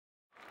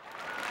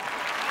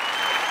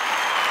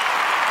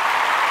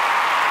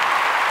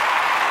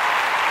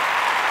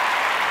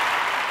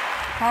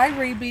Hi,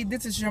 Rebe.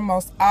 This is your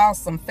most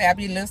awesome,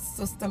 fabulous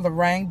sister,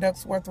 Lorraine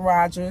Ducksworth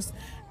Rogers.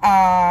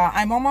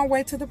 I'm on my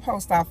way to the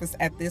post office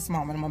at this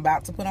moment. I'm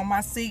about to put on my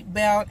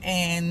seatbelt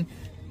and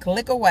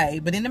click away.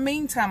 But in the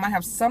meantime, I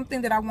have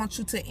something that I want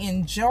you to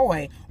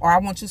enjoy, or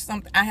I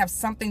have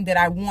something that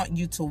I want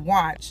you to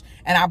watch,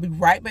 and I'll be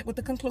right back with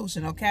the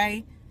conclusion.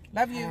 Okay?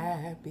 Love you.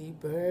 Happy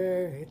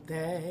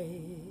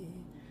birthday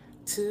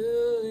to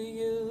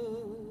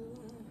you.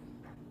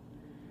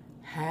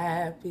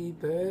 Happy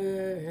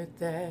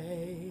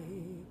birthday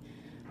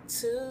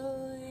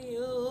to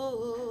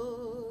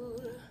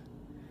you.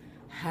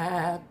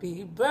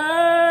 Happy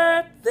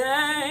birthday,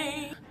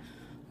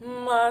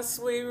 my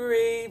sweet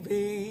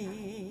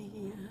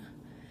Rebe.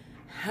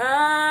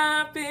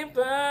 Happy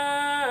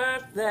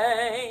birthday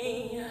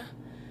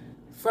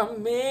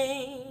from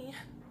me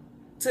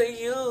to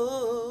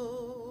you.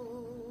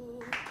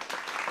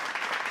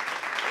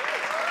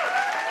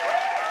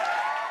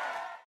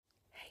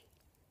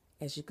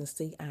 As you can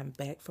see, I'm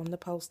back from the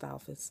post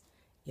office.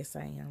 Yes,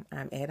 I am.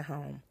 I'm at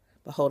home.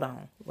 But hold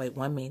on. Wait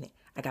 1 minute.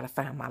 I gotta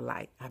find my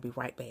light. I'll be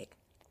right back.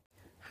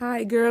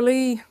 Hi,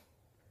 girlie.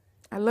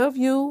 I love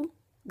you.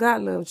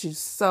 God loves you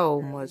so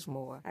much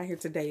more. I hear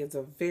today is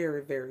a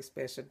very, very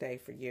special day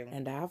for you.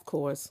 And I, of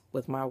course,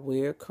 with my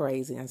weird,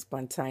 crazy, and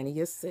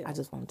spontaneous self, I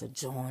just wanted to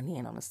join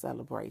in on the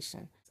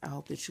celebration. I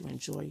hope that you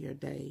enjoy your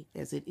day,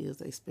 as it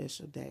is a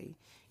special day.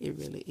 It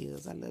really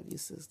is. I love you,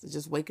 sister.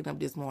 Just waking up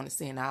this morning,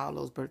 seeing all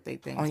those birthday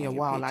things on your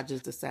wall, picture. I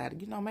just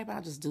decided, maybe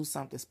I'll just do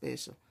something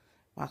special.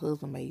 My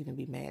husband may even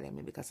be mad at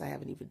me because I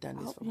haven't even done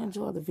this. I hope you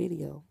enjoy the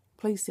video.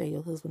 Please tell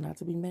your husband not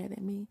to be mad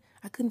at me.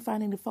 I couldn't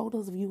find any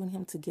photos of you and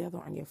him together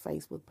on your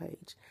Facebook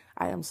page.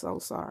 I am so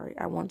sorry.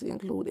 I want to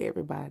include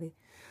everybody.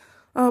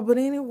 But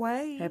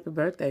anyway, happy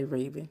birthday,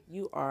 Rebe.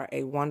 You are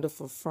a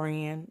wonderful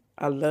friend,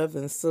 a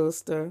loving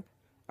sister,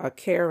 a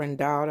caring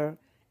daughter,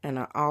 and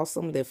an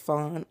awesomely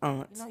fun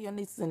aunt. Your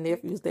nieces and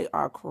nephews, they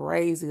are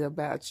crazy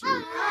about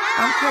you.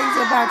 I'm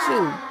crazy about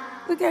you.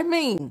 Look at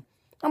me.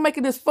 I'm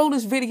making this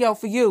foolish video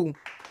for you.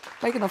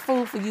 Making a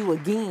fool for you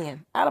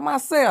again. Out of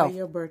myself. May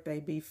your birthday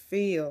be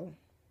filled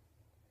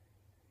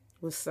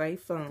with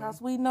safe fun.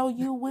 Because we know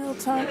you will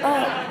turn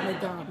up. May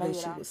God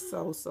bless you with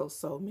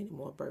so many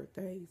more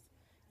birthdays.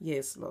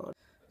 Yes, Lord.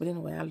 But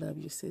anyway, I love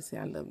you, sissy.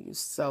 I love you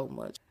so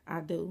much.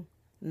 I do.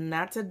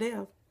 Not to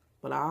death,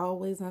 but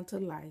always unto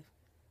life.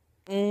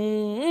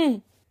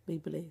 Be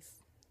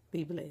blessed.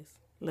 Be blessed.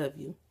 Love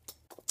you.